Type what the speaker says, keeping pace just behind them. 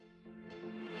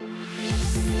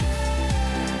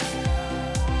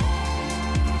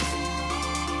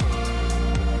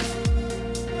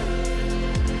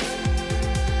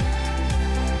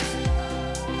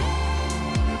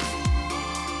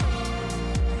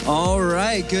All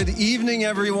right, good evening,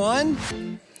 everyone.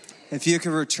 If you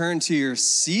could return to your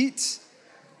seat,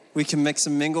 we can mix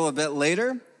and mingle a bit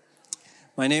later.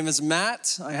 My name is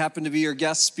Matt. I happen to be your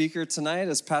guest speaker tonight,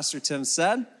 as Pastor Tim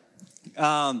said.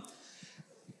 I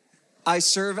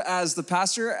serve as the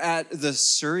pastor at the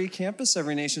Surrey campus,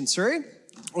 Every Nation Surrey,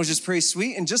 which is pretty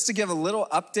sweet. And just to give a little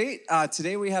update,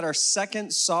 today we had our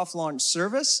second soft launch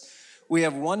service. We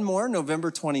have one more,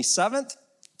 November 27th.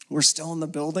 We're still in the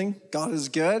building. God is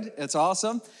good. It's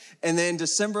awesome. And then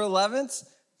December 11th,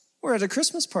 we're at a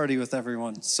Christmas party with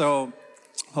everyone. So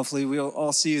hopefully we'll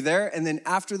all see you there. And then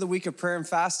after the week of prayer and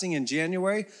fasting in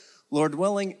January, Lord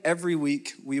willing, every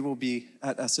week we will be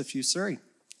at SFU Surrey.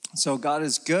 So God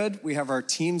is good. We have our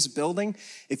teams building.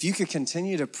 If you could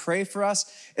continue to pray for us.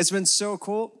 It's been so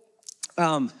cool.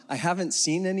 I haven't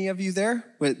seen any of you there,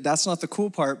 but that's not the cool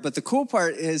part. But the cool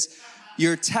part is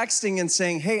you're texting and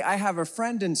saying, hey, I have a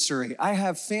friend in Surrey. I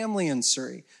have family in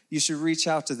Surrey. You should reach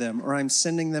out to them, or I'm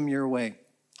sending them your way.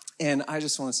 And I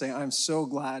just want to say I'm so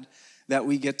glad that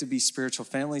we get to be spiritual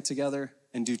family together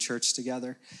and do church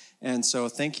together. And so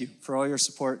thank you for all your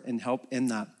support and help in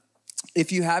that.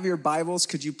 If you have your Bibles,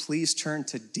 could you please turn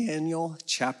to Daniel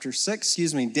chapter 6?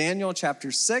 Daniel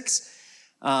chapter 6.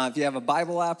 If you have a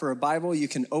Bible app or a Bible, you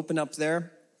can open up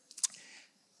there.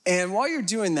 And while you're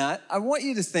doing that, I want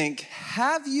you to think,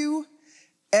 have you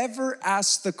ever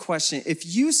asked the question,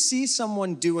 if you see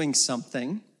someone doing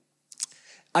something,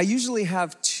 I usually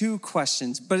have two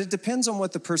questions, but it depends on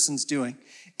what the person's doing.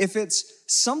 If it's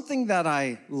something that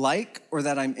I like or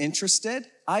that I'm interested,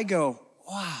 I go,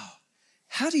 wow,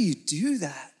 how do you do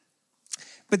that?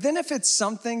 But then if it's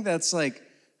something that's like,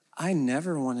 I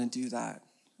never want to do that,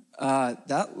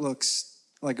 that looks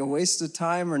like a waste of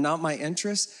time or not my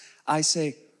interest, I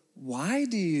say, why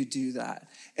do you do that?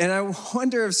 And I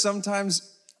wonder if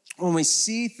sometimes when we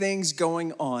see things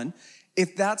going on,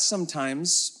 if that's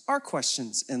sometimes our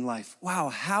questions in life. Wow,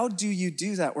 how do you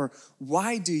do that? Or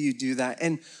why do you do that?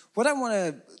 And what I want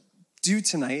to do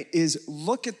tonight is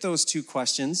look at those two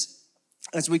questions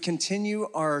as we continue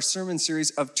our sermon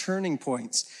series of turning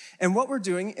points. And what we're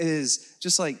doing is,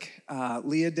 just like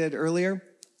Leah did earlier,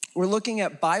 we're looking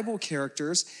at Bible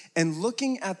characters and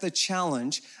looking at the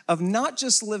challenge of not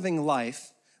just living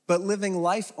life, but living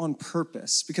life on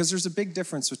purpose, because there's a big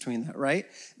difference between that, right?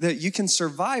 That you can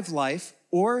survive life,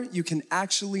 or you can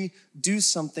actually do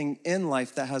something in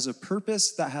life that has a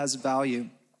purpose, that has value.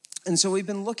 And so we've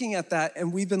been looking at that,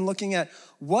 and we've been looking at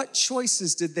what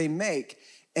choices did they make,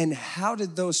 and how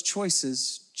did those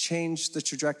choices change the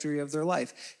trajectory of their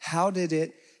life? How did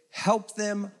it help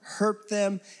them, hurt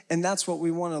them? And that's what we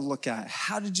want to look at.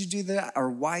 How did you do that, or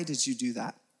why did you do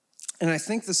that? And I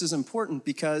think this is important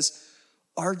because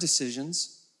our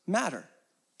decisions matter.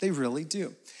 They really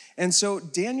do. And so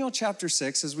Daniel chapter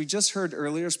 6, as we just heard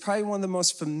earlier, is probably one of the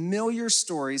most familiar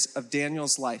stories of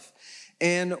Daniel's life.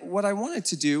 And what I wanted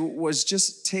to do was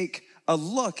just take a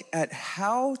look at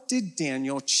how did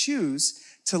Daniel choose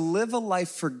to live a life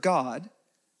for God,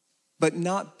 but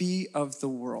not be of the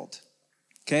world.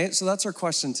 Okay, so that's our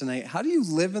question tonight. How do you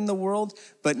live in the world,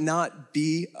 but not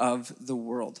be of the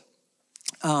world?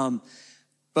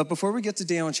 But before we get to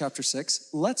Daniel chapter 6,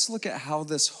 let's look at how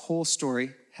this whole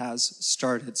story has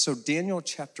started. So Daniel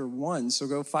chapter 1, so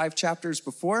go 5 chapters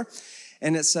before,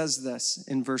 and it says this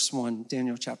in verse 1,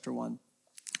 Daniel chapter 1.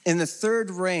 In the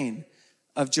third reign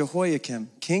of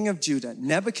Jehoiakim, king of Judah,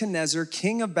 Nebuchadnezzar,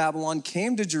 king of Babylon,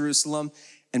 came to Jerusalem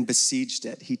and besieged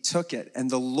it. He took it, and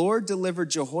the Lord delivered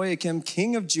Jehoiakim,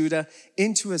 king of Judah,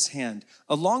 into his hand,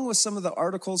 along with some of the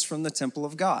articles from the temple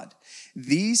of God.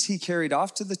 These he carried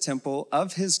off to the temple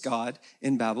of his God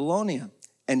in Babylonia,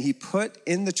 and he put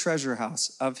in the treasure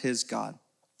house of his God.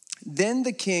 Then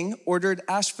the king ordered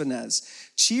Ashpenaz,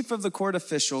 chief of the court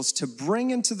officials, to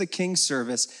bring into the king's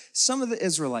service some of the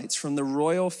Israelites from the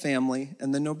royal family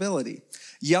and the nobility,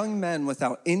 young men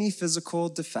without any physical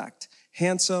defect,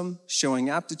 handsome, showing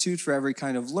aptitude for every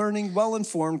kind of learning,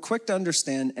 well-informed, quick to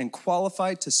understand, and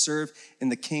qualified to serve in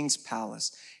the king's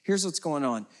palace. Here's what's going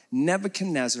on.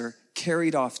 Nebuchadnezzar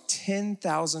carried off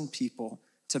 10,000 people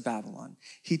to Babylon.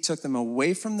 He took them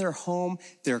away from their home,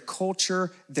 their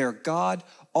culture, their God,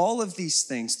 all of these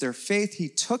things, their faith. He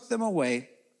took them away.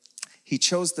 He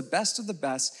chose the best of the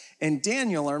best. And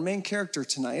Daniel, our main character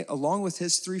tonight, along with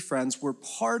his 3 friends, were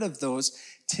part of those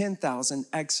 10,000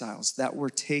 exiles that were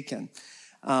taken.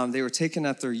 They were taken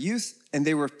at their youth, and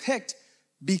they were picked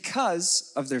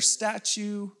because of their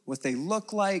stature, what they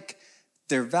look like,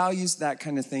 their values, that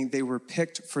kind of thing. They were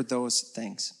picked for those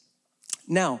things.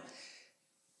 Now,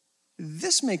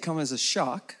 this may come as a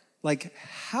shock. Like,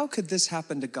 how could this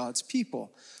happen to God's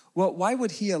people? Well, why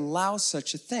would he allow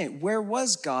such a thing? Where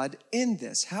was God in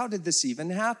this? How did this even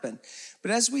happen?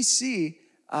 But as we see,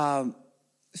 a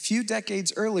few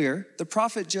decades earlier, the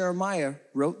prophet Jeremiah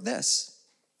wrote this.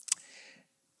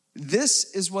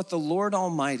 This is what the Lord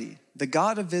Almighty, the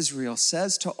God of Israel,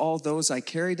 says to all those I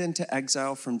carried into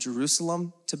exile from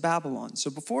Jerusalem to Babylon. So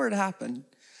before it happened,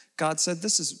 God said,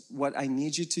 this is what I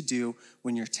need you to do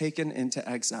when you're taken into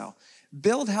exile.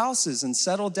 Build houses and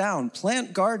settle down,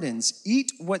 plant gardens,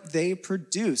 eat what they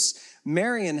produce,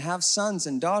 marry and have sons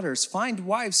and daughters, find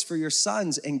wives for your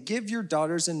sons and give your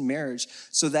daughters in marriage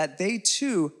so that they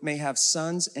too may have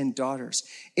sons and daughters.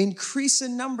 Increase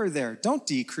in number there, don't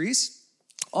decrease.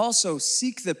 Also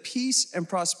seek the peace and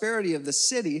prosperity of the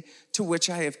city to which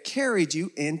I have carried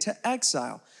you into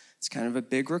exile. It's kind of a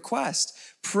big request.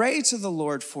 Pray to the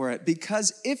Lord for it,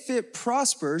 because if it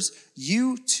prospers,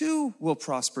 you too will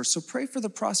prosper. So pray for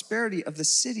the prosperity of the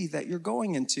city that you're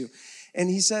going into. And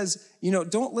he says,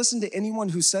 don't listen to anyone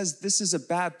who says this is a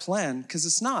bad plan, because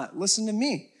it's not. Listen to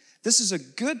me. This is a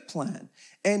good plan.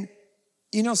 And,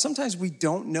 sometimes we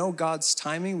don't know God's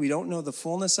timing. We don't know the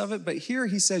fullness of it. But here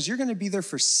he says, you're going to be there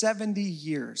for 70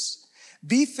 years.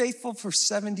 Be faithful for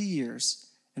 70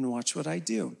 years and watch what I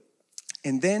do.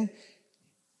 And then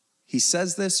he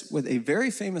says this with a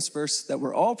very famous verse that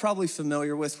we're all probably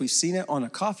familiar with. We've seen it on a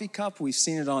coffee cup. We've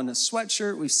seen it on a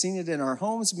sweatshirt. We've seen it in our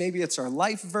homes. Maybe it's our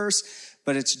life verse,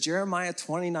 but it's Jeremiah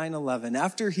 29:11.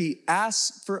 After he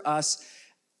asks for us,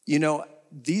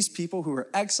 these people who are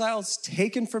exiles,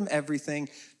 taken from everything,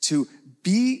 to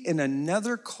be in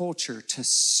another culture, to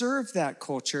serve that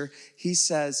culture, he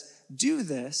says, do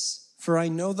this, for I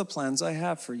know the plans I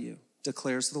have for you,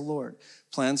 declares the Lord.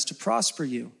 Plans to prosper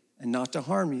you and not to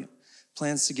harm you.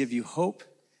 Plans to give you hope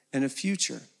and a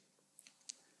future.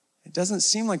 It doesn't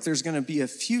seem like there's going to be a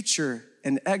future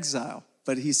in exile,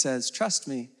 but he says, trust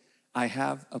me, I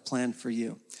have a plan for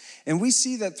you. And we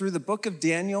see that through the book of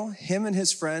Daniel, him and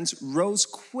his friends rose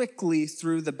quickly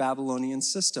through the Babylonian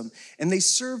system, and they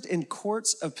served in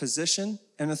courts of position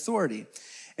and authority.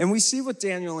 And we see with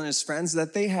Daniel and his friends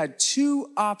that they had two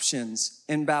options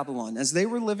in Babylon. As they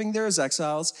were living there as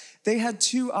exiles, they had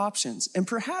two options. And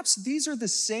perhaps these are the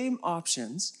same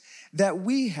options that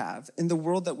we have in the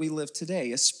world that we live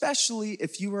today, especially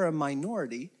if you are a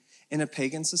minority in a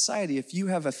pagan society, if you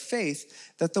have a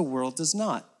faith that the world does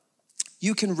not.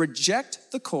 You can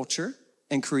reject the culture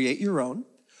and create your own,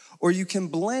 or you can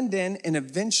blend in and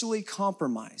eventually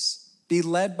compromise, be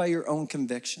led by your own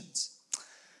convictions.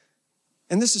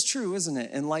 And this is true, isn't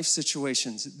it, in life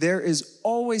situations? There is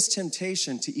always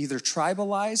temptation to either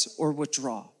tribalize or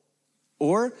withdraw,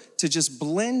 or to just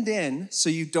blend in so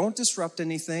you don't disrupt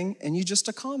anything and you just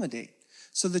accommodate.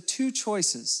 So the two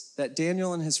choices that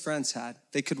Daniel and his friends had,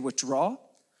 they could withdraw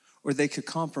or they could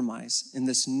compromise in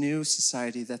this new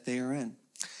society that they are in.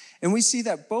 And we see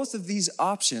that both of these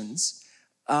options,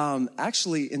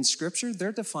 actually in Scripture,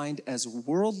 they're defined as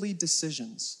worldly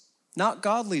decisions, not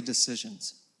godly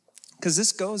decisions. Because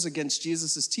this goes against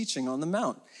Jesus' teaching on the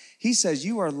Mount. He says,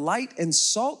 you are light and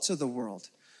salt to the world.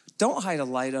 Don't hide a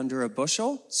light under a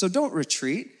bushel, so don't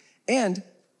retreat. And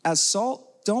as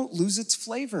salt, don't lose its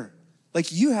flavor.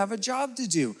 Like you have a job to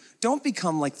do. Don't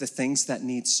become like the things that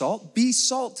need salt. Be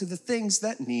salt to the things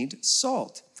that need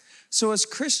salt. So as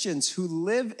Christians who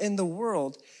live in the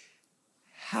world,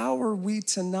 how are we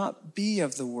to not be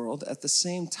of the world at the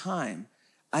same time?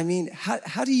 I mean,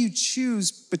 how do you choose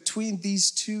between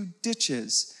these two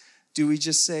ditches? Do we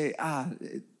just say,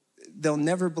 they'll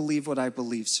never believe what I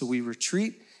believe, so we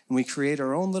retreat and we create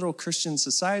our own little Christian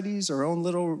societies, our own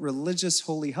little religious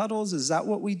holy huddles? Is that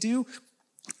what we do?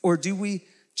 Or do we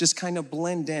just kind of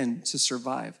blend in to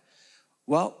survive?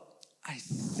 Well, I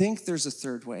think there's a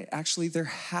third way. Actually, there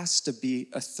has to be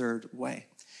a third way.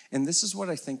 And this is what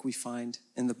I think we find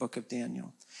in the book of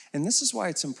Daniel. And this is why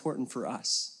it's important for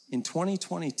us in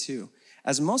 2022,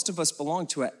 as most of us belong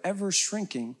to an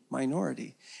ever-shrinking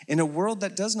minority, in a world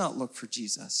that does not look for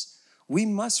Jesus. We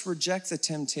must reject the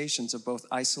temptations of both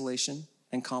isolation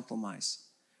and compromise.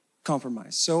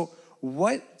 So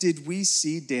what did we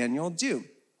see Daniel do?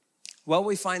 Well,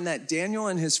 we find that Daniel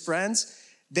and his friends,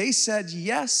 they said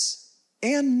yes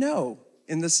and no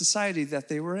in the society that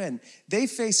they were in. They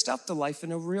faced up to life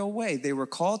in a real way. They were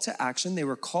called to action. They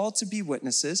were called to be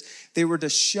witnesses. They were to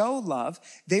show love.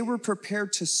 They were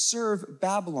prepared to serve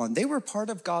Babylon. They were part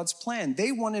of God's plan.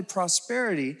 They wanted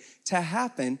prosperity to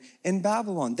happen in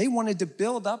Babylon. They wanted to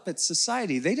build up its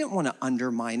society. They didn't want to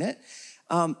undermine it.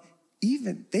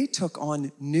 Even they took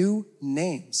on new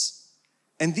names.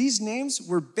 And these names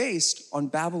were based on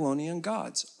Babylonian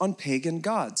gods, on pagan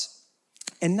gods.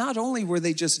 And not only were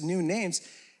they just new names,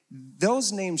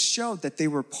 those names showed that they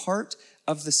were part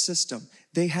of the system.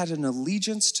 They had an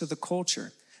allegiance to the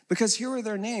culture. Because here are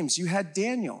their names. You had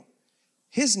Daniel.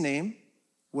 His name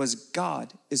was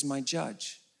God is my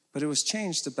judge, but it was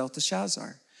changed to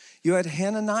Belteshazzar. You had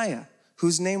Hananiah,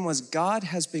 whose name was God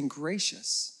has been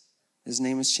gracious. His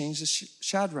name is changed to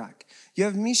Shadrach. You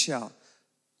have Mishael.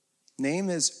 Name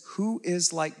is who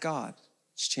is like God.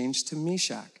 It's changed to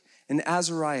Meshach. And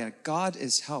Azariah, God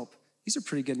is help. These are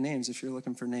pretty good names if you're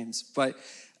looking for names, but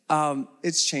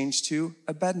it's changed to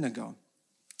Abednego.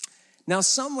 Now,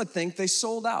 some would think they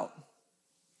sold out.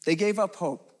 They gave up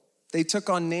hope. They took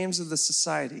on names of the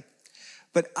society.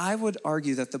 But I would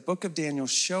argue that the book of Daniel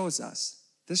shows us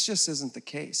this just isn't the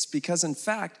case, because in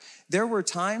fact, there were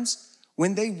times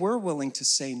when they were willing to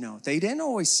say no. They didn't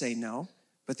always say no,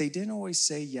 but they didn't always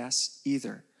say yes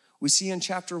either. We see in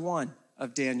chapter 1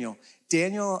 of Daniel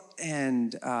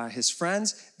and his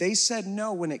friends, they said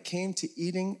no when it came to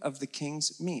eating of the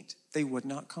king's meat. They would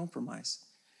not compromise.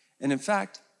 And in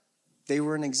fact, they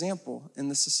were an example in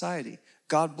the society.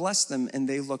 God blessed them, and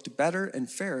they looked better and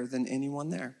fairer than anyone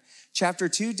there. Chapter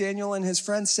 2, Daniel and his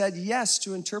friends said yes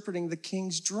to interpreting the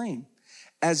king's dream.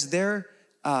 As they're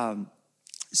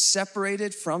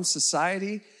separated from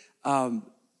society,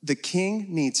 the king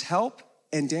needs help,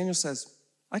 and Daniel says,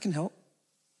 I can help.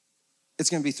 It's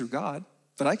going to be through God,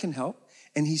 but I can help.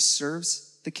 And he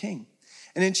serves the king.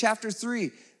 And in chapter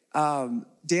 3,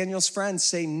 Daniel's friends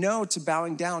say no to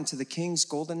bowing down to the king's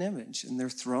golden image, and they're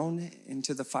thrown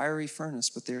into the fiery furnace,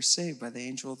 but they're saved by the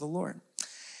angel of the Lord.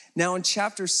 Now in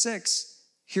chapter 6,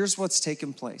 here's what's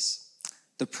taken place.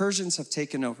 The Persians have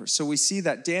taken over. So we see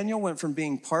that Daniel went from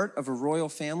being part of a royal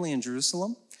family in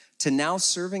Jerusalem to now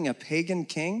serving a pagan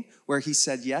king where he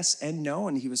said yes and no,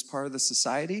 and he was part of the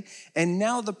society. And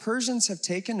now the Persians have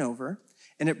taken over,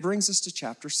 and it brings us to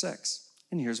chapter 6.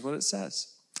 And here's what it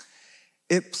says.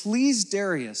 It pleased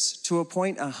Darius to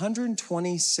appoint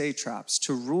 120 satraps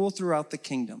to rule throughout the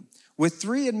kingdom, with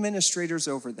 3 administrators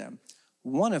over them,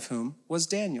 one of whom was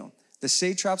Daniel. The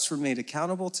satraps were made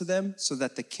accountable to them so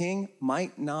that the king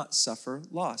might not suffer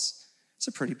loss. It's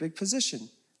a pretty big position.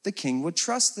 The king would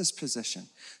trust this position.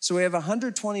 So we have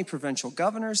 120 provincial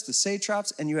governors, the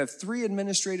satraps, and you have 3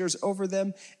 administrators over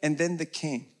them, and then the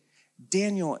king.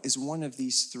 Daniel is one of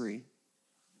these 3.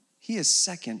 He is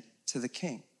second to the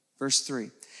king. Verse 3.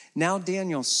 Now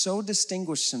Daniel so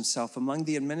distinguished himself among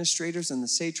the administrators and the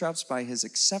satraps by his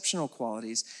exceptional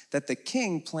qualities that the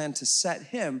king planned to set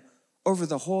him over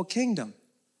the whole kingdom.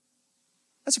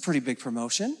 That's a pretty big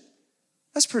promotion.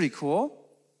 That's pretty cool.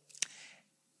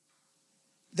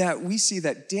 That we see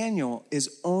that Daniel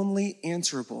is only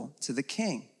answerable to the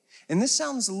king. And this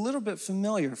sounds a little bit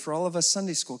familiar for all of us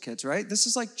Sunday school kids, right? This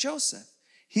is like Joseph.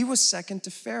 He was second to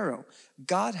Pharaoh.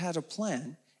 God had a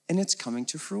plan, and it's coming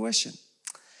to fruition.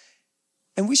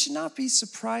 And we should not be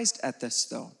surprised at this,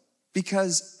 though,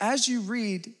 because as you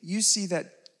read, you see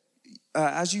that,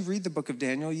 as you read the book of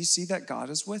Daniel, you see that God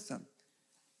is with him.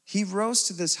 He rose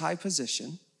to this high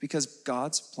position because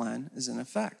God's plan is in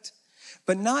effect.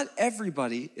 But not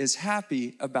everybody is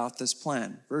happy about this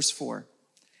plan. Verse 4.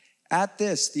 At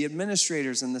this, the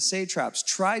administrators and the satraps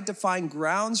tried to find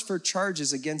grounds for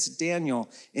charges against Daniel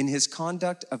in his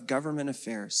conduct of government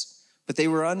affairs, but they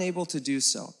were unable to do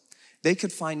so. They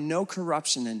could find no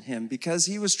corruption in him because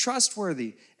he was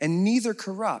trustworthy and neither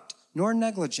corrupt nor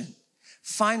negligent.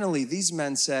 Finally, these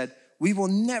men said, we will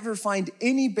never find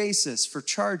any basis for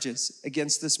charges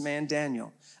against this man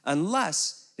Daniel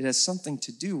unless it has something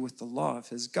to do with the law of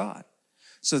his God.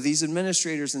 So these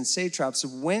administrators and satraps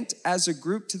went as a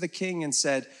group to the king and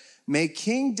said, may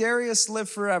King Darius live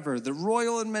forever. The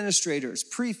royal administrators,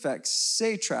 prefects,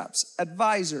 satraps,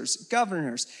 advisors,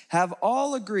 governors have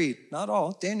all agreed, not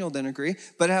all, Daniel didn't agree,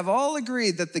 but have all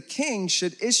agreed that the king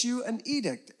should issue an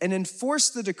edict and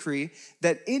enforce the decree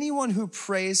that anyone who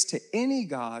prays to any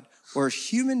god or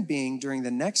human being during the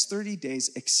next 30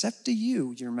 days, except to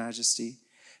you, your majesty,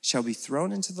 shall be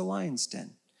thrown into the lion's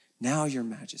den. Now, your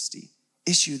majesty,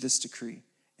 issue this decree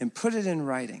and put it in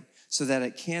writing so that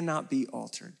it cannot be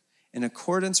altered, in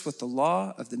accordance with the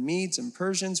law of the Medes and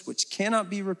Persians, which cannot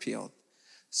be repealed.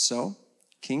 So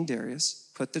King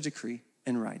Darius put the decree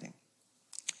in writing.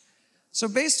 So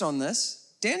based on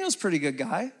this, Daniel's a pretty good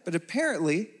guy, but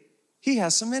apparently he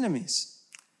has some enemies.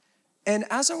 And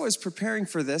as I was preparing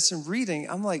for this and reading,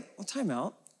 I'm like, well, time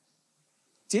out.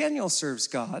 Daniel serves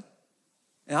God,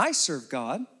 and I serve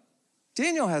God.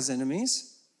 Daniel has enemies.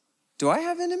 Do I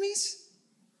have enemies?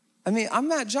 I mean, I'm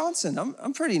Matt Johnson.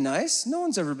 I'm pretty nice. No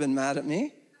one's ever been mad at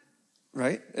me,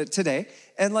 right, today.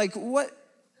 And like what?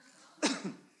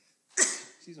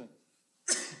 Excuse me.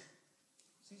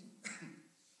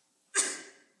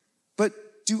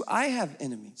 do I have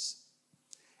enemies?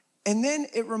 And then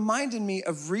it reminded me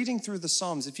of reading through the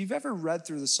Psalms. If you've ever read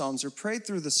through the Psalms or prayed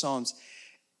through the Psalms,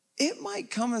 it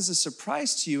might come as a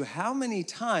surprise to you how many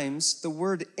times the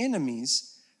word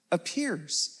enemies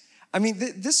appears. I mean,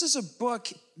 this is a book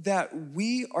that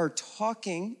we are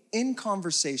talking in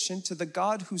conversation to the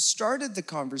God who started the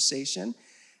conversation,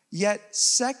 yet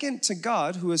second to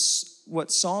God, who is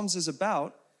what Psalms is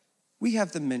about, we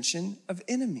have the mention of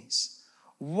enemies.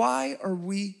 Why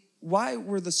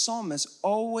were the psalmists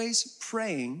always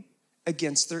praying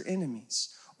against their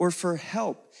enemies or for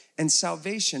help and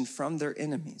salvation from their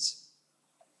enemies?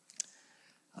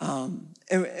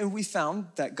 And we found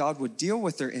that God would deal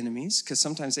with their enemies because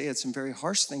sometimes they had some very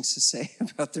harsh things to say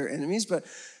about their enemies, but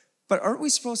aren't we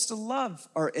supposed to love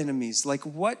our enemies? Like,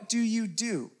 what do you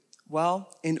do?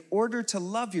 Well, in order to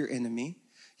love your enemy,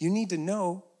 you need to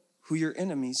know who your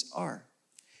enemies are.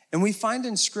 And we find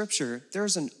in Scripture,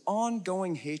 there's an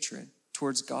ongoing hatred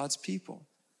towards God's people,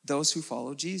 those who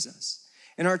follow Jesus.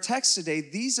 In our text today,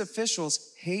 these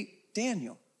officials hate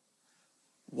Daniel.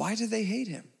 Why do they hate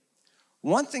him?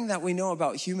 One thing that we know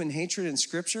about human hatred in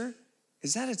Scripture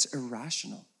is that it's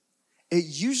irrational. It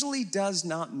usually does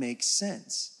not make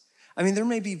sense. I mean, there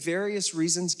may be various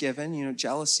reasons given,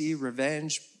 jealousy,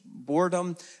 revenge,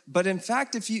 boredom. But in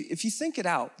fact, if you think it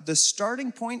out, the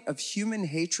starting point of human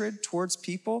hatred towards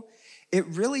people, it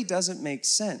really doesn't make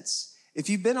sense. If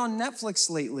you've been on Netflix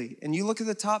lately and you look at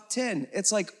the top 10,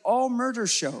 it's like all murder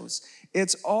shows.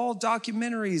 It's all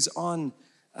documentaries on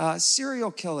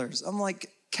serial killers. I'm like,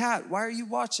 Kat, why are you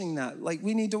watching that? Like,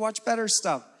 we need to watch better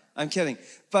stuff. I'm kidding.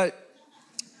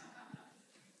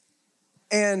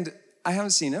 And I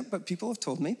haven't seen it, but people have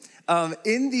told me.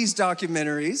 In these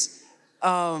documentaries,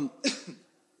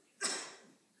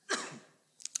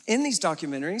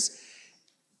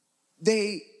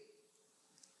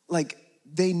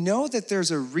 they know that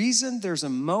there's a reason, there's a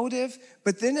motive,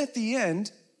 but then at the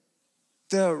end,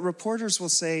 the reporters will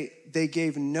say they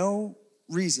gave no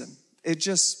reason. It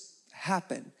just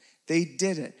happened. They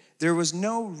did it. There was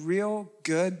no real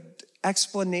good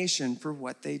explanation for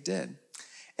what they did.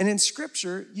 And in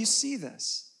Scripture, you see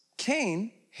this.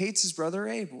 Cain hates his brother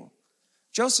Abel.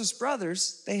 Joseph's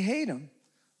brothers, they hate him.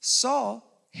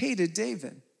 Saul hated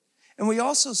David. And we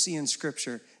also see in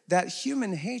Scripture that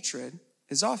human hatred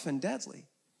is often deadly.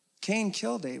 Cain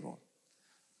killed Abel.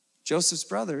 Joseph's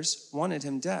brothers wanted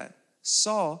him dead.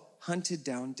 Saul hunted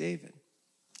down David.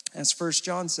 As 1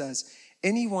 John says,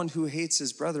 anyone who hates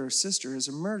his brother or sister is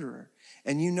a murderer,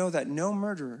 and you know that no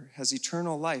murderer has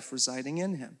eternal life residing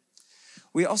in him.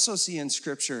 We also see in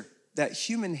Scripture that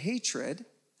human hatred,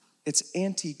 it's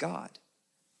anti-God.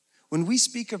 When we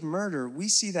speak of murder, we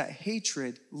see that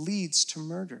hatred leads to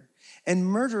murder. And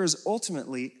murder is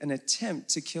ultimately an attempt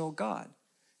to kill God.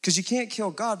 Because you can't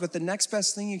kill God, but the next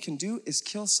best thing you can do is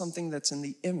kill something that's in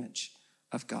the image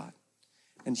of God.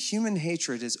 And human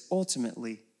hatred is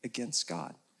ultimately against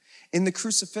God. In the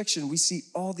crucifixion, we see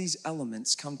all these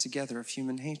elements come together of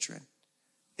human hatred.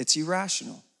 It's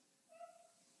irrational.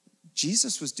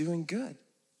 Jesus was doing good.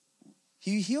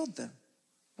 He healed them.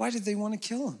 Why did they want to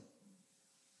kill him?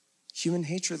 Human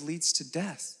hatred leads to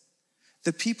death.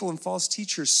 The people and false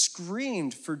teachers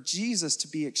screamed for Jesus to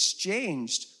be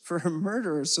exchanged for a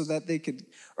murderer so that they could,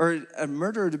 or a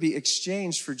murderer to be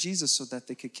exchanged for Jesus so that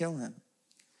they could kill him.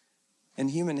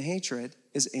 And human hatred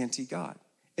is anti-God.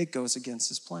 It goes against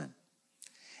his plan.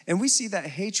 And we see that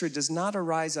hatred does not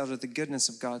arise out of the goodness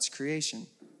of God's creation,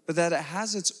 but that it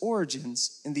has its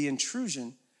origins in the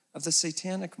intrusion of the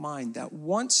satanic mind that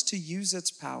wants to use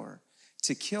its power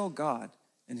to kill God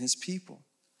and his people.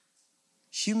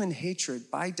 Human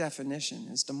hatred, by definition,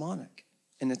 is demonic,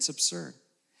 and it's absurd.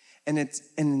 And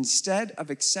instead of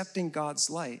accepting God's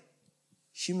light,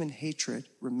 human hatred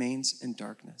remains in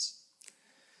darkness.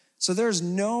 So there's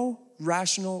no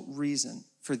rational reason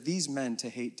for these men to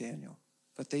hate Daniel,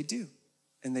 but they do,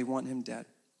 and they want him dead.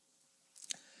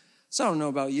 So I don't know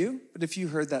about you, but if you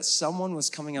heard that someone was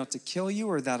coming out to kill you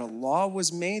or that a law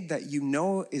was made that you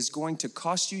know is going to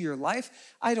cost you your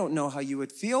life, I don't know how you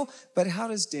would feel, but how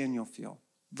does Daniel feel?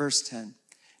 Verse 10,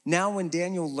 now when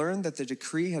Daniel learned that the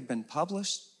decree had been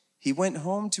published, he went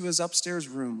home to his upstairs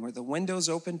room where the windows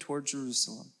opened toward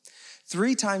Jerusalem.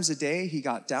 3 times a day he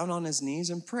got down on his knees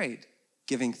and prayed,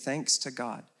 giving thanks to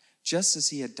God, just as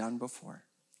he had done before.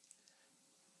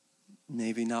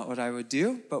 Maybe not what I would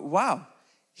do, but wow.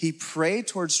 He prayed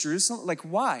towards Jerusalem. Like,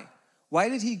 why? Why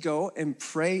did he go and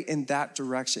pray in that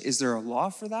direction? Is there a law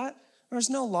for that? There's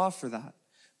no law for that.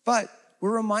 But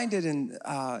we're reminded in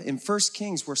 1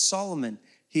 Kings where Solomon,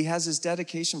 he has his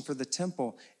dedication for the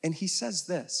temple. And he says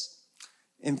this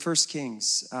in 1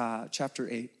 Kings chapter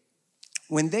 8.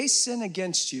 when they sin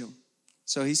against you,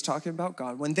 so he's talking about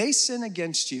God, when they sin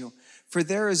against you, for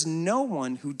there is no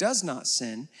one who does not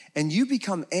sin, and you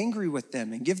become angry with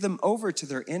them and give them over to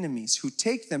their enemies, who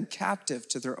take them captive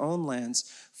to their own lands,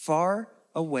 far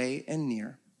away and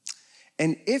near.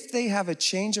 And if they have a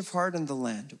change of heart in the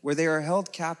land where they are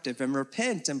held captive, and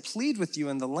repent and plead with you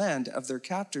in the land of their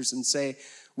captors and say,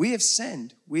 we have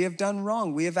sinned, we have done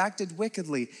wrong, we have acted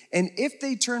wickedly. And if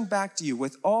they turn back to you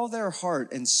with all their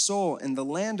heart and soul in the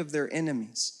land of their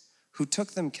enemies, who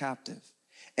took them captive,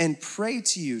 and pray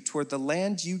to you toward the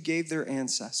land you gave their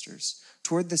ancestors,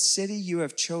 toward the city you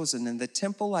have chosen and the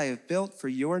temple I have built for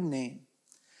your name,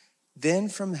 then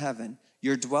from heaven,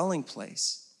 your dwelling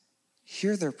place,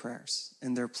 hear their prayers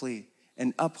and their plea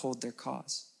and uphold their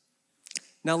cause.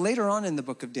 Now, later on in the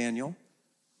book of Daniel,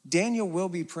 Daniel will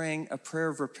be praying a prayer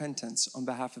of repentance on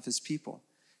behalf of his people,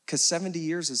 because 70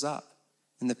 years is up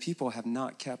and the people have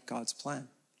not kept God's plan.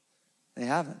 They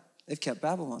haven't. They've kept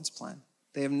Babylon's plan.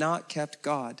 They have not kept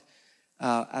God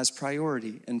as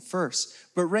priority and first.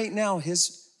 But right now,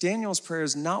 Daniel's prayer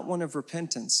is not one of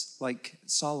repentance like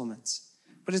Solomon's,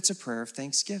 but it's a prayer of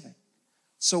thanksgiving.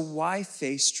 So why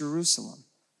face Jerusalem?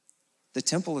 The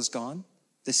temple is gone.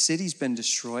 The city's been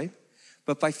destroyed.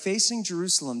 But by facing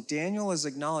Jerusalem, Daniel is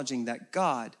acknowledging that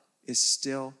God is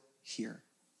still here.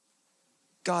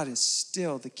 God is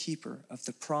still the keeper of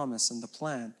the promise and the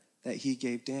plan that he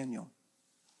gave Daniel.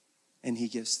 And he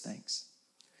gives thanks.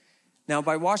 Now,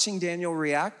 by watching Daniel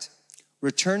react,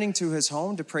 returning to his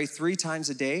home to pray 3 times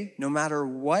a day, no matter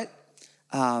what,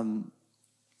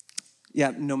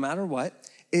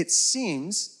 it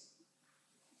seems,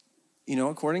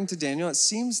 according to Daniel, it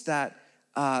seems that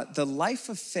the life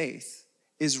of faith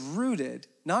is rooted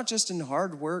not just in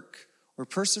hard work or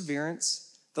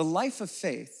perseverance. The life of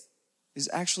faith is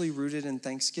actually rooted in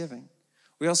thanksgiving.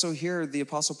 We also hear the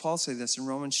Apostle Paul say this in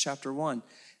Romans chapter 1,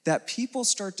 that people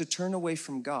start to turn away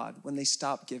from God when they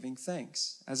stop giving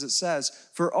thanks. As it says,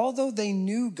 for although they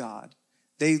knew God,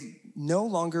 they no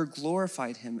longer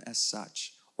glorified him as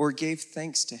such or gave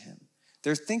thanks to him.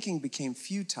 Their thinking became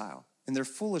futile and their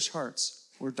foolish hearts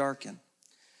were darkened.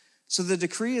 So the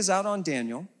decree is out on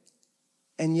Daniel,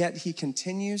 and yet he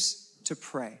continues to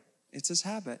pray. It's his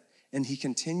habit, and he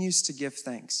continues to give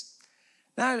thanks.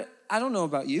 Now, I don't know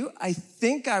about you. I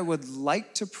think I would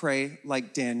like to pray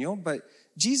like Daniel, but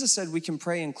Jesus said we can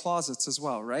pray in closets as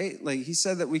well, right? Like he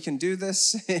said that we can do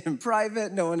this in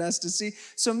private, no one has to see.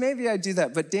 So maybe I do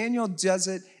that, but Daniel does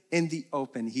it in the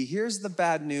open. He hears the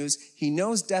bad news. He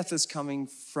knows death is coming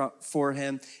for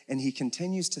him, and he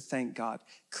continues to thank God.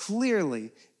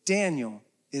 Clearly, Daniel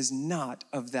is not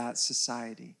of that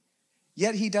society.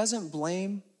 Yet he doesn't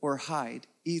blame or hide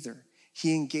either.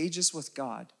 He engages with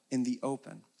God in the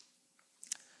open.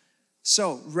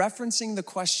 So, referencing the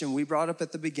question we brought up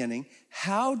at the beginning,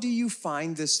 how do you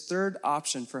find this third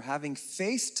option for having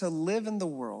faith to live in the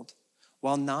world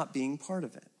while not being part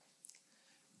of it?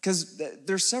 Because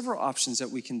there's several options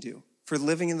that we can do for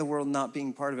living in the world and not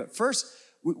being part of it. First,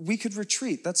 we could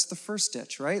retreat. That's the first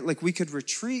ditch, right? Like we could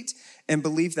retreat and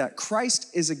believe that Christ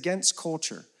is against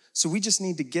culture. So we just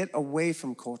need to get away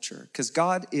from culture because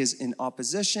God is in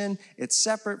opposition. It's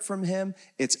separate from him.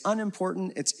 It's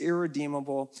unimportant. It's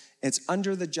irredeemable. It's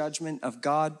under the judgment of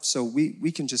God. So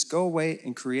we can just go away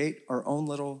and create our own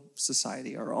little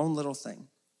society, our own little thing.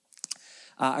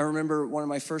 I remember one of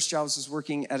my first jobs was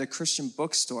working at a Christian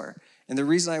bookstore. And the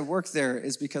reason I worked there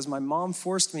is because my mom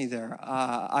forced me there.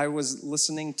 I was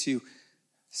listening to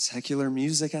secular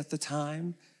music at the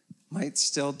time. Might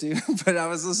still do, but I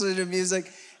was listening to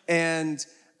music. And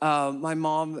my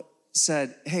mom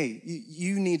said, hey,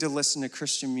 you need to listen to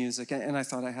Christian music. And I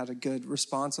thought I had a good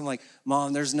response. I'm like,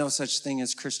 Mom, there's no such thing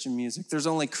as Christian music. There's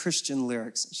only Christian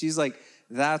lyrics. She's like,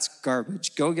 that's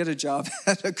garbage. Go get a job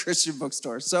at a Christian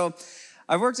bookstore. So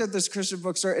I worked at this Christian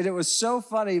bookstore, and it was so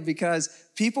funny because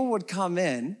people would come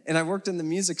in, and I worked in the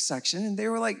music section, and they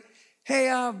were like, hey,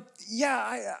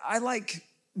 I like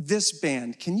this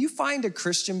band. Can you find a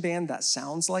Christian band that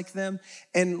sounds like them?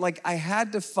 And like I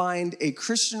had to find a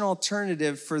Christian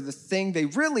alternative for the thing they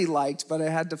really liked, but I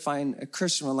had to find a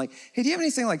Christian one. Like, hey, do you have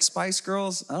anything like Spice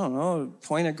Girls? I don't know,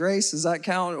 Point of Grace, does that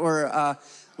count? Or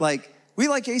we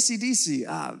like AC/DC.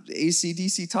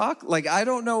 AC/DC talk? Like, I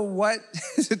don't know what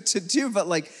to do, but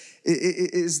like,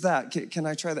 is that, can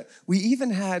I try that? We even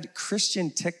had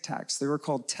Christian Tic Tacs. They were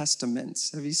called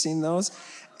Testaments. Have you seen those?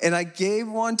 And I gave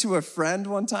one to a friend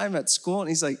one time at school, and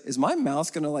he's like, is my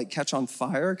mouth gonna like catch on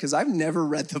fire? Because I've never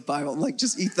read the Bible. I'm like,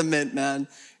 just eat the mint, man.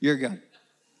 You're good.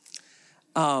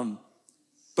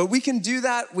 But we can do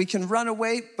that. We can run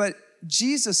away. But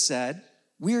Jesus said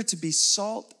we are to be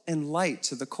salt and light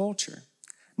to the culture.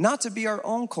 not to be our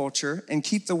own culture and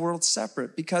keep the world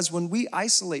separate, because when we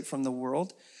isolate from the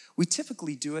world, we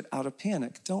typically do it out of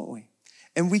panic, don't we?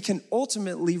 And we can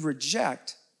ultimately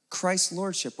reject Christ's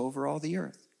lordship over all the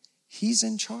earth. He's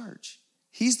in charge.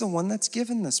 He's the one that's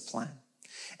given this plan.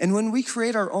 And when we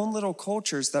create our own little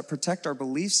cultures that protect our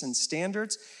beliefs and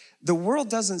standards, the world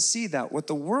doesn't see that. What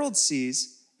the world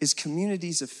sees is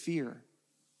communities of fear,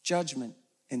 judgment,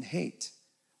 and hate,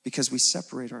 because we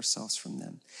separate ourselves from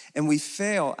them. And we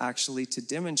fail, actually, to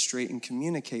demonstrate and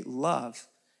communicate love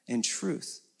and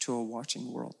truth to a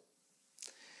watching world.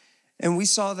 And we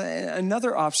saw that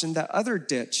another option, that other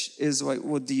ditch, is like,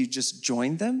 well, do you just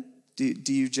join them?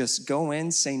 Do you just go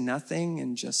in, say nothing,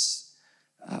 and just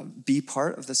be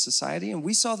part of the society? And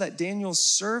we saw that Daniel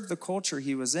served the culture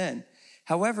he was in.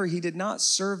 However, he did not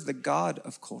serve the God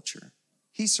of culture.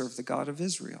 He served the God of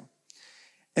Israel.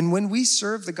 And when we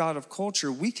serve the God of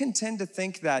culture, we can tend to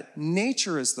think that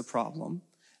nature is the problem,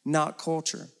 not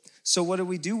culture. So what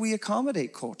do? We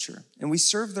accommodate culture, and we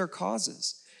serve their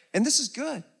causes. And this is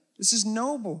good. This is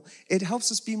noble. It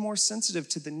helps us be more sensitive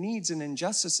to the needs and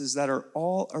injustices that are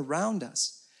all around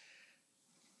us.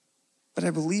 But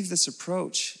I believe this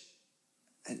approach,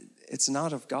 it's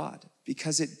not of God,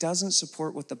 because it doesn't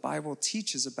support what the Bible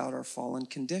teaches about our fallen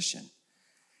condition.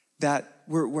 That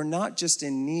we're not just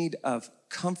in need of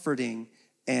comforting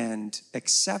and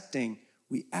accepting,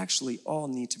 we actually all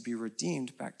need to be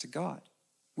redeemed back to God.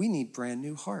 We need brand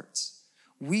new hearts.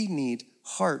 We need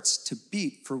hearts to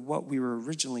beat for what we were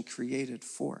originally created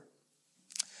for.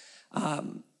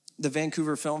 The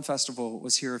Vancouver Film Festival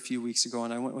was here a few weeks ago,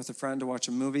 and I went with a friend to watch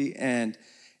a movie, and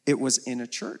it was in a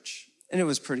church. And it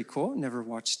was pretty cool. Never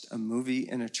watched a movie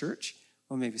in a church.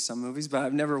 Well, maybe some movies, but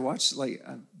I've never watched like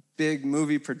a big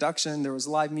movie production. There was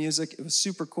live music. It was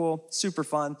super cool, super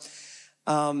fun.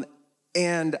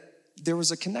 And there was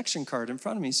a connection card in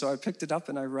front of me. So I picked it up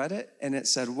and I read it, and it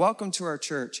said, "Welcome to our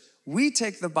church. We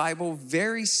take the Bible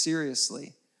very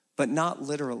seriously, but not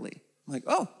literally." I'm like,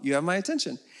 oh, you have my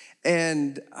attention.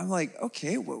 And I'm like,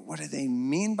 okay, what do they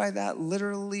mean by that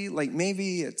literally? Like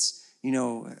maybe it's,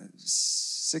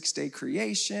 6-day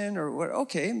creation or what?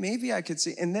 Okay, maybe I could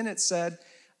see. And then it said,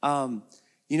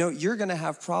 you're going to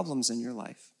have problems in your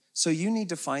life. So you need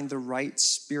to find the right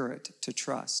spirit to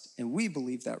trust. And we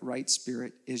believe that right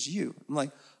spirit is you. I'm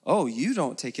like, oh, you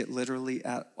don't take it literally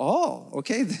at all.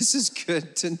 Okay, this is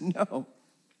good to know.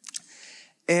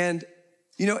 And,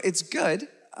 it's good.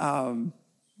 I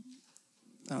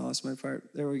lost my part.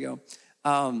 There we go.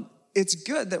 It's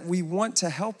good that we want to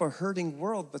help a hurting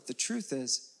world, but the truth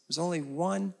is there's only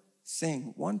one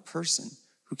thing, one person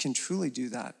who can truly do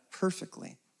that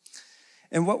perfectly.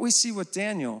 And what we see with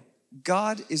Daniel,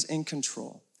 God is in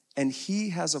control, and he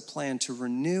has a plan to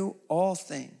renew all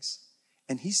things.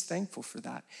 And he's thankful for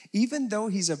that. Even though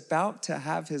he's about to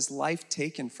have his life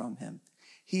taken from him,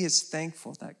 he is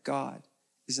thankful that God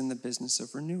is in the business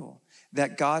of renewal,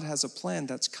 that God has a plan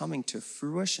that's coming to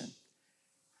fruition.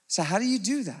 So how do you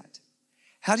do that?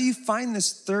 How do you find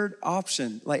this third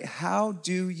option? Like, how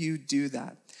do you do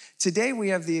that? Today, we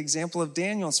have the example of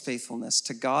Daniel's faithfulness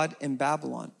to God in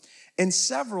Babylon. And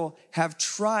several have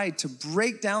tried to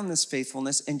break down this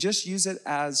faithfulness and just use it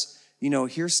as,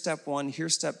 here's step one,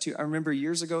 here's step two. I remember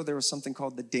years ago, there was something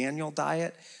called the Daniel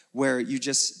diet, where you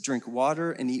just drink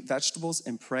water and eat vegetables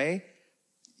and pray.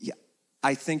 Yeah,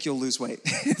 I think you'll lose weight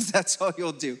if that's all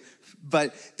you'll do.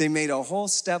 But they made a whole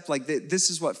step, like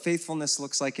this is what faithfulness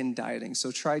looks like in dieting.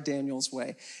 So try Daniel's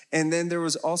way. And then there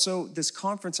was also this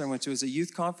conference I went to. It was a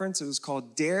youth conference. It was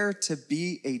called Dare to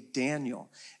Be a Daniel.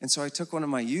 And so I took one of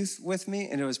my youth with me,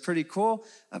 and it was pretty cool.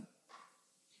 A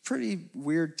pretty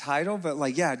weird title, but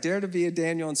Dare to Be a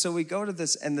Daniel. And so we go to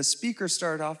this, and the speaker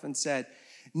started off and said,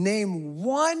 name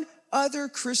one other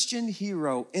Christian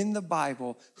hero in the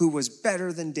Bible who was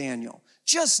better than Daniel.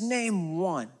 Just name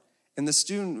one. And the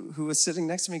student who was sitting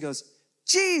next to me goes,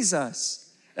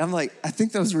 Jesus. And I'm like, I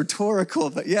think that was rhetorical,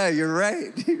 but yeah, you're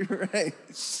right. You're right.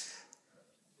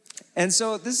 And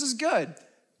so this is good.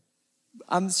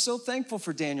 I'm so thankful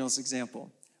for Daniel's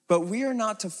example. But we are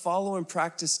not to follow and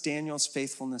practice Daniel's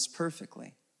faithfulness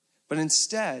perfectly. But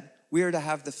instead, we are to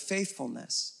have the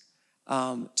faithfulness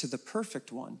to the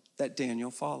perfect one that Daniel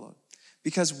followed.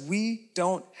 Because we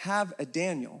don't have a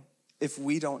Daniel if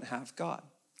we don't have God.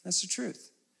 That's the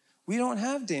truth. We don't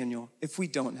have Daniel if we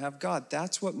don't have God.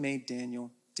 That's what made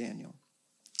Daniel, Daniel.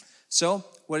 So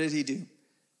what did he do?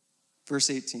 Verse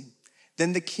 18.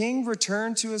 Then the king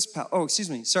returned to his palace.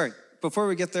 Before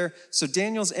we get there, so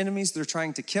Daniel's enemies, they're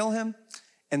trying to kill him.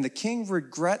 And the king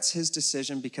regrets his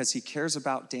decision because he cares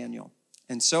about Daniel.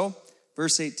 And so,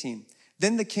 verse 18.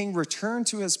 Then the king returned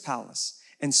to his palace.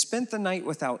 and spent the night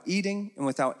without eating and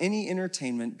without any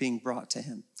entertainment being brought to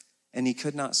him, and he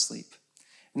could not sleep.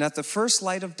 And at the first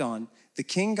light of dawn, the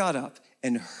king got up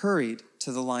and hurried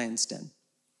to the lion's den.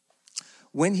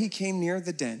 When he came near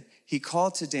the den, he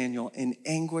called to Daniel in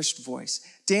anguished voice,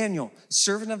 "Daniel,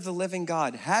 servant of the living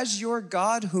God, has your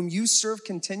God, whom you serve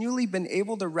continually, been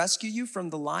able to rescue you from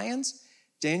the lions?"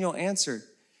 Daniel answered,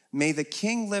 "May the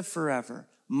king live forever.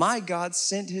 My God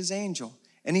sent his angel,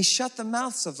 and he shut the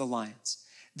mouths of the lions.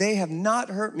 They have not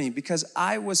hurt me because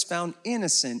I was found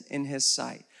innocent in his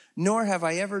sight, nor have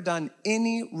I ever done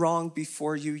any wrong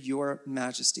before you, your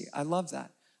majesty." I love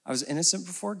that. I was innocent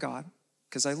before God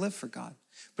because I live for God,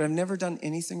 but I've never done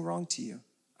anything wrong to you.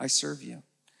 I serve you.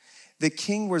 The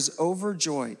king was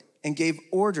overjoyed and gave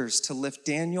orders to lift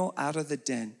Daniel out of the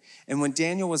den. And when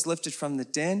Daniel was lifted from the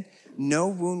den, no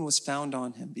wound was found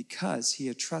on him because he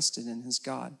had trusted in his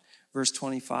God. Verse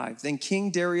 25, then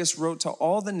King Darius wrote to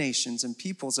all the nations and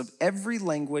peoples of every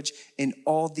language in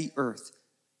all the earth.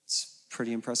 It's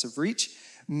pretty impressive reach.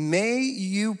 May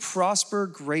you prosper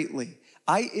greatly.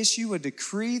 I issue a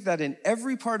decree that in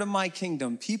every part of my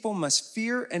kingdom, people must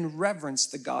fear and reverence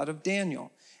the God of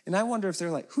Daniel. And I wonder if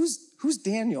they're like, who's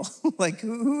Daniel? Like,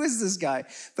 who is this guy?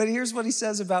 But here's what he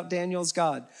says about Daniel's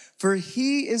God. For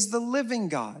he is the living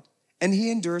God, and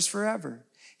he endures forever.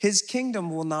 His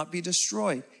kingdom will not be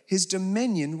destroyed. His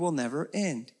dominion will never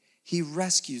end. He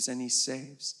rescues and he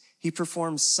saves. He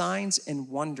performs signs and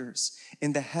wonders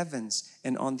in the heavens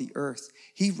and on the earth.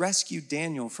 He rescued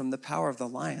Daniel from the power of the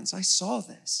lions. I saw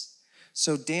this.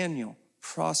 So Daniel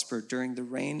prospered during the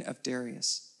reign of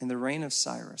Darius and the reign of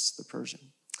Cyrus the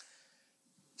Persian.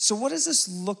 So what does this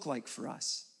look like for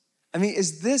us? I mean,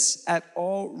 is this at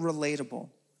all relatable?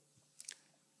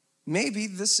 Maybe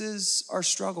this is our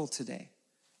struggle today.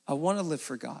 I want to live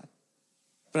for God,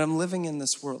 but I'm living in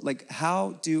this world. Like,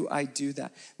 how do I do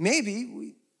that?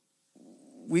 Maybe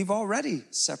we've already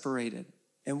separated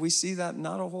and we see that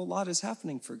not a whole lot is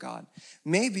happening for God.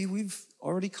 Maybe we've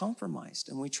already compromised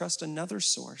and we trust another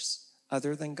source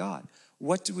other than God.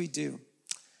 What do we do?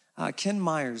 Ken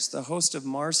Myers, the host of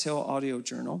Mars Hill Audio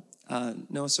Journal,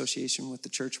 no association with the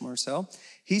church Mars Hill,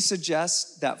 he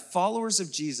suggests that followers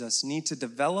of Jesus need to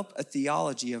develop a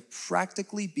theology of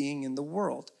practically being in the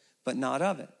world, but not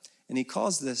of it. And he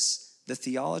calls this the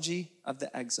theology of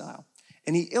the exile.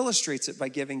 And he illustrates it by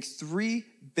giving 3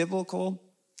 biblical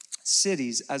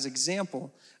cities as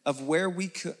example of where we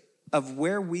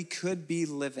could be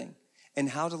living and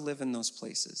how to live in those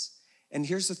places. And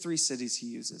here's the 3 cities he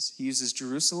uses. He uses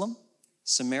Jerusalem,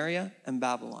 Samaria, and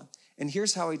Babylon. And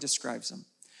here's how he describes them.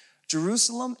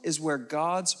 Jerusalem is where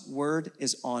God's word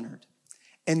is honored.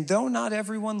 And though not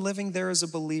everyone living there is a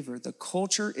believer, the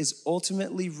culture is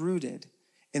ultimately rooted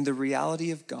in the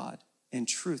reality of God and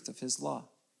truth of his law.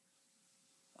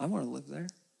 I want to live there.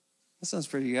 That sounds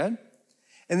pretty good.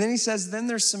 And then he says, then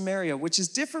there's Samaria, which is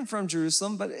different from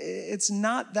Jerusalem, but it's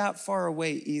not that far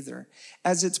away either,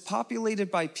 as it's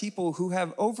populated by people who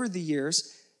have over the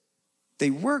years, they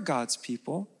were God's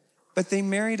people, but they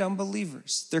married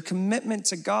unbelievers. Their commitment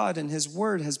to God and his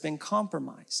word has been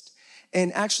compromised.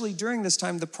 And actually during this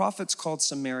time, the prophets called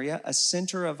Samaria a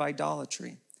center of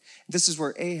idolatry. This is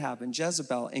where Ahab and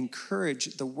Jezebel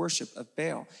encouraged the worship of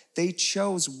Baal. They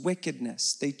chose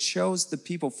wickedness. They chose the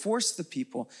people, forced the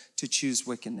people to choose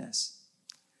wickedness.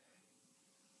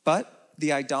 But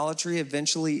the idolatry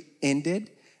eventually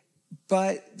ended.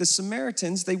 But the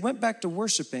Samaritans, they went back to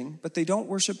worshiping, but they don't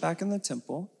worship back in the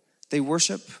temple. They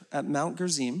worship at Mount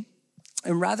Gerizim.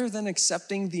 And rather than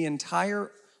accepting the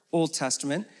entire Old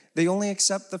Testament, they only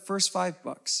accept the first 5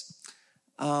 books.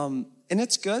 And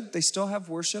it's good. They still have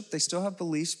worship. They still have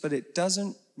beliefs, but it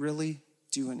doesn't really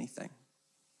do anything.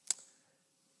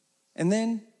 And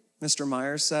then Mr.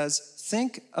 Myers says,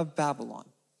 think of Babylon.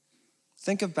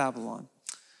 Think of Babylon,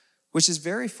 which is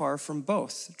very far from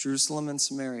both Jerusalem and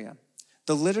Samaria.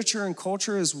 The literature and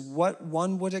culture is what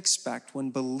one would expect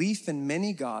when belief in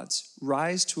many gods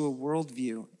rise to a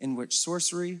worldview in which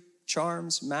sorcery,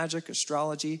 charms, magic,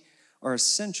 astrology are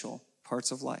essential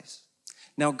parts of life.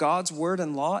 Now, God's word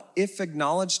and law, if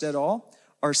acknowledged at all,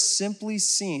 are simply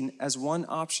seen as one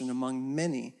option among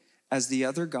many, as the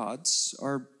other gods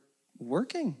are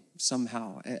working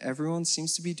somehow. Everyone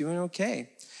seems to be doing okay.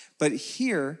 But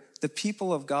here, the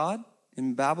people of God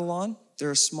in Babylon,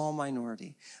 they're a small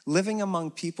minority, living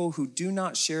among people who do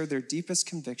not share their deepest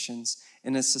convictions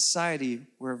in a society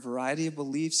where a variety of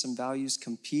beliefs and values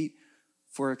compete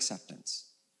for acceptance.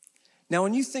 Now,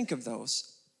 when you think of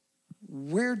those,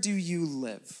 where do you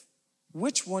live?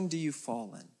 Which one do you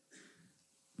fall in?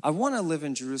 I want to live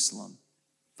in Jerusalem,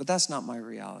 but that's not my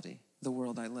reality, the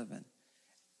world I live in.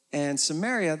 And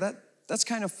Samaria, that's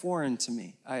kind of foreign to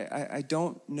me. I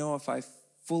don't know if I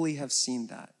fully have seen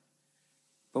that.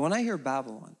 But when I hear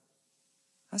Babylon,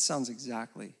 that sounds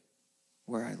exactly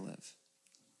where I live.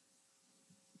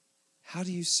 How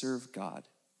do you serve God?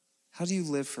 How do you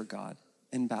live for God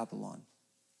in Babylon?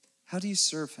 How do you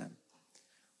serve him?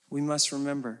 We must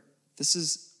remember,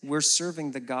 we're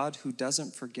serving the God who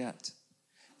doesn't forget,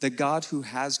 the God who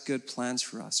has good plans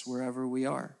for us wherever we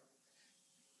are.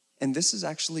 And this is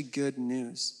actually good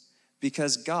news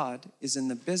because God is in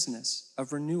the business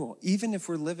of renewal. Even if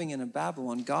we're living in a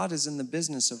Babylon, God is in the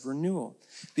business of renewal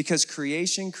because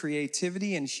creation,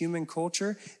 creativity, and human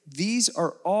culture, these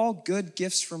are all good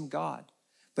gifts from God.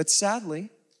 But sadly,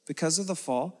 because of the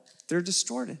fall, they're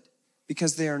distorted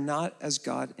because they are not as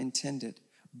God intended.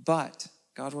 But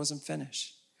God wasn't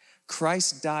finished.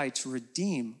 Christ died to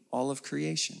redeem all of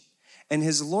creation. And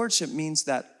his lordship means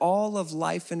that all of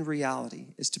life and reality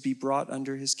is to be brought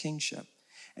under his kingship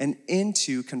and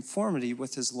into conformity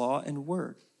with his law and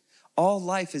word. All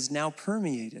life is now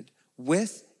permeated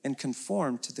with and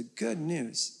conformed to the good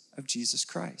news of Jesus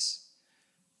Christ.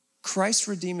 Christ's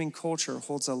redeeming culture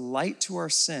holds a light to our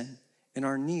sin and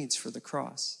our needs for the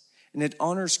cross. And it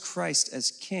honors Christ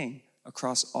as king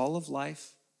across all of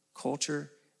life,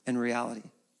 culture, and reality.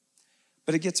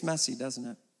 But it gets messy, doesn't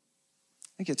it?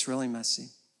 It gets really messy.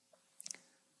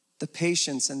 The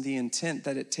patience and the intent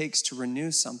that it takes to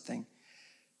renew something,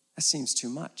 that seems too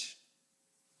much.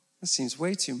 That seems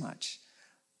way too much.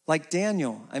 Like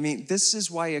Daniel, this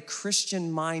is why a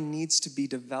Christian mind needs to be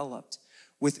developed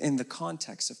within the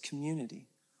context of community.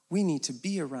 We need to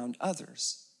be around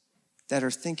others that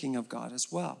are thinking of God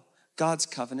as well, God's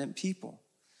covenant people.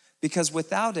 Because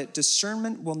without it,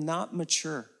 discernment will not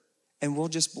mature and we'll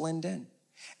just blend in.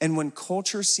 And when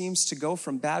culture seems to go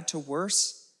from bad to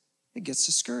worse, it gets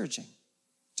discouraging.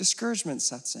 Discouragement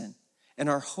sets in, and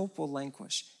our hope will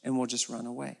languish, and we'll just run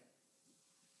away.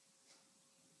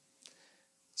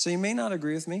 So you may not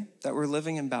agree with me that we're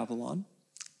living in Babylon,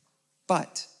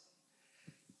 but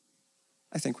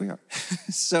I think we are.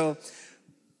 So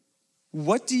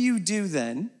what do you do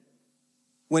then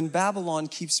when Babylon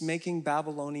keeps making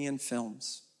Babylonian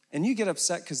films? And you get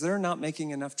upset because they're not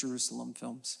making enough Jerusalem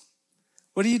films.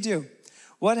 What do?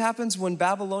 What happens when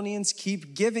Babylonians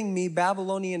keep giving me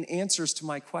Babylonian answers to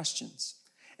my questions?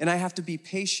 And I have to be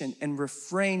patient and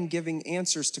refrain giving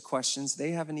answers to questions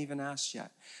they haven't even asked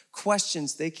yet.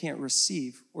 Questions they can't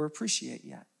receive or appreciate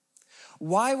yet.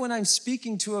 Why, when I'm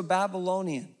speaking to a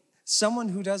Babylonian, someone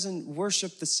who doesn't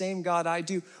worship the same God I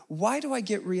do, why do I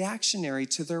get reactionary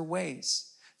to their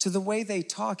ways, to the way they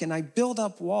talk, and I build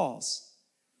up walls?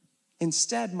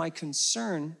 Instead, my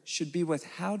concern should be with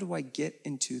how do I get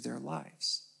into their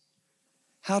lives?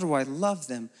 How do I love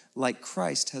them like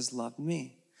Christ has loved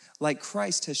me? Like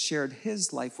Christ has shared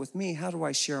his life with me, how do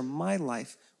I share my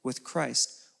life with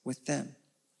Christ with them?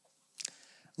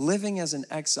 Living as an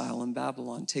exile in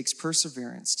Babylon takes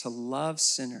perseverance to love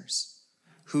sinners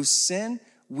whose sin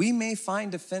we may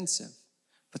find offensive,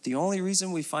 but the only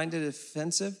reason we find it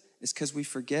offensive is because we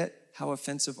forget how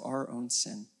offensive our own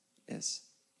sin is.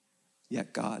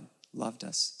 Yet God loved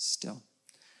us still.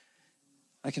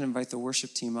 I can invite the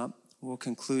worship team up. We'll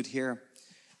conclude here.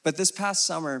 But this past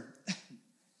summer,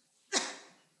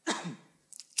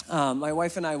 my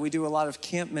wife and I, we do a lot of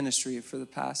camp ministry for the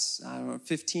past,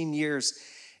 15 years.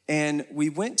 And we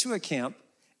went to a camp,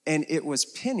 and it was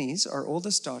Penny's, our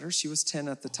oldest daughter. She was 10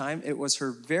 at the time. It was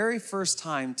her very first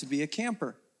time to be a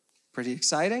camper. Pretty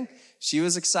exciting. She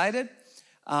was excited.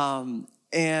 And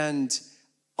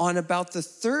on about the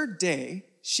third day,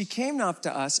 she came up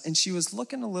to us and she was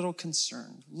looking a little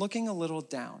concerned, looking a little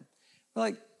down. We're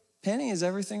like, Penny, is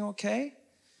everything okay?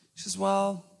 She says,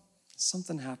 well,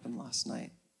 something happened last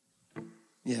night.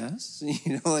 Yes,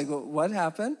 what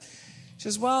happened? She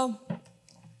says, well,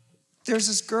 there's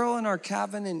this girl in our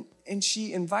cabin and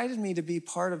she invited me to be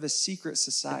part of a secret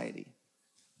society.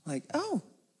 Like, oh,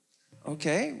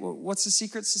 okay, well, what's the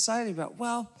secret society about?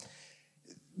 Well,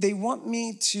 they want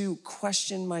me to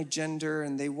question my gender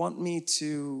and they want me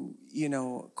to,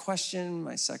 question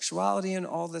my sexuality and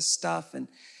all this stuff.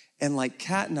 And like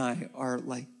Kat and I are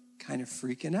like kind of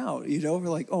freaking out, we're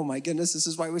like, oh my goodness, this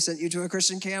is why we sent you to a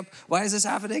Christian camp. Why is this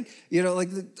happening?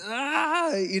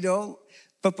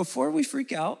 But before we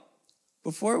freak out,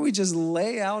 before we just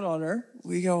lay out on her,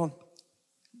 we go,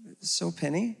 so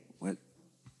Penny,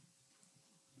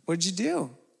 what'd you do?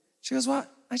 She goes, well,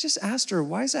 I just asked her,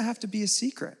 why does it have to be a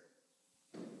secret?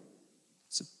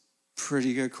 It's a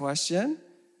pretty good question.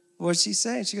 What'd she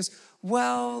say? She goes,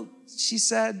 well, she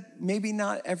said maybe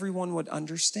not everyone would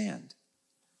understand.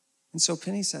 And so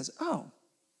Penny says, oh,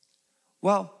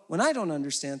 Well, when I don't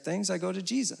understand things, I go to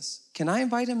Jesus. Can I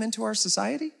invite him into our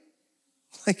society?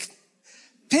 Like,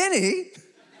 Penny,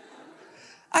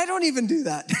 I don't even do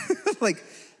that. Like,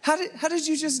 how did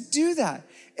you just do that?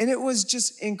 And it was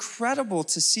just incredible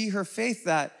to see her faith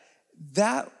that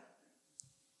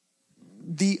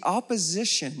the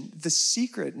opposition, the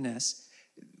secretness,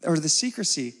 or the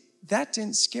secrecy, that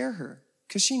didn't scare her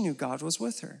because she knew God was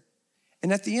with her.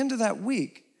 And at the end of that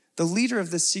week, the leader of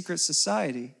this secret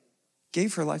society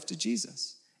gave her life to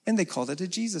Jesus. And they called it a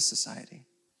Jesus Society.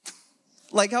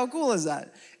 Like, how cool is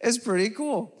that? It's pretty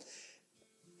cool.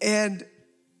 And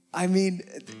I mean,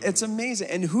 it's amazing.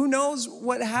 And who knows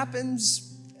what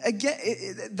happens again?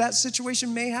 That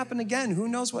situation may happen again. Who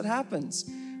knows what happens?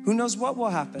 Who knows what will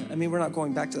happen? I mean, we're not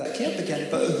going back to that camp again,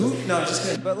 but no, I'm just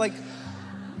kidding. But like,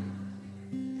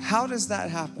 how does that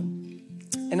happen?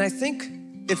 And I think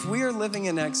if we are living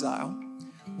in exile,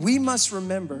 we must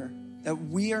remember that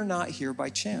we are not here by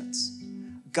chance.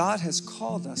 God has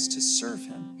called us to serve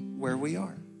him where we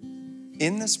are,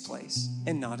 in this place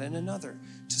and not in another,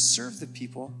 to serve the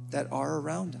people that are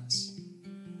around us.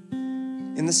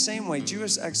 In the same way,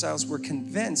 Jewish exiles were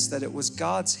convinced that it was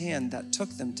God's hand that took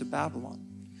them to Babylon.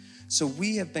 So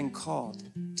we have been called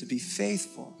to be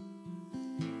faithful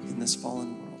in this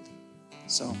fallen world.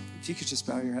 So if you could just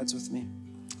bow your heads with me.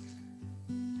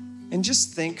 And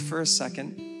just think for a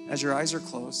second, as your eyes are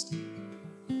closed,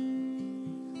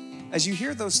 as you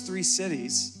hear those three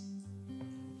cities,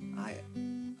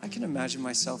 I can imagine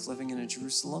myself living in a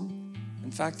Jerusalem.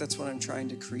 In fact, that's what I'm trying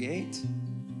to create.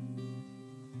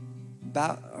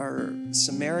 Or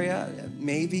Samaria,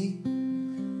 maybe.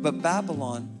 But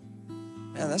Babylon,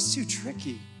 man, that's too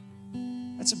tricky.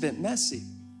 That's a bit messy.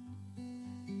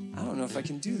 I don't know if I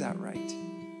can do that right.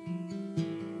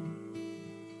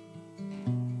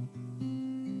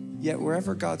 Yet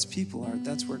wherever God's people are,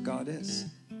 that's where God is.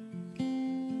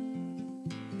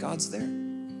 God's there.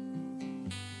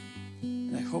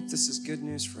 And I hope this is good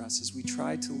news for us as we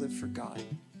try to live for God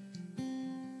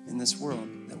in this world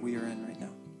that we are in right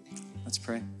now. Let's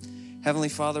pray. Heavenly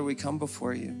Father, we come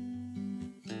before you.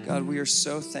 God, we are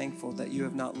so thankful that you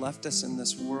have not left us in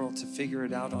this world to figure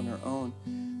it out on our own,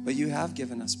 but you have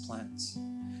given us plans.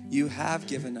 You have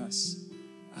given us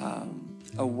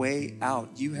a way out.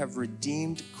 You have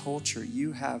redeemed culture.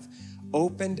 You have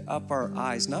opened up our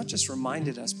eyes, not just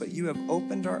reminded us, but you have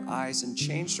opened our eyes and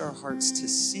changed our hearts to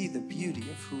see the beauty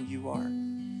of who you are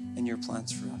and your plans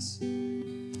for us.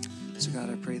 So God,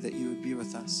 I pray that you would be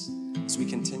with us as we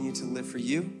continue to live for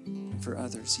you and for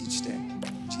others each day.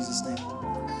 In Jesus' name,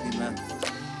 amen.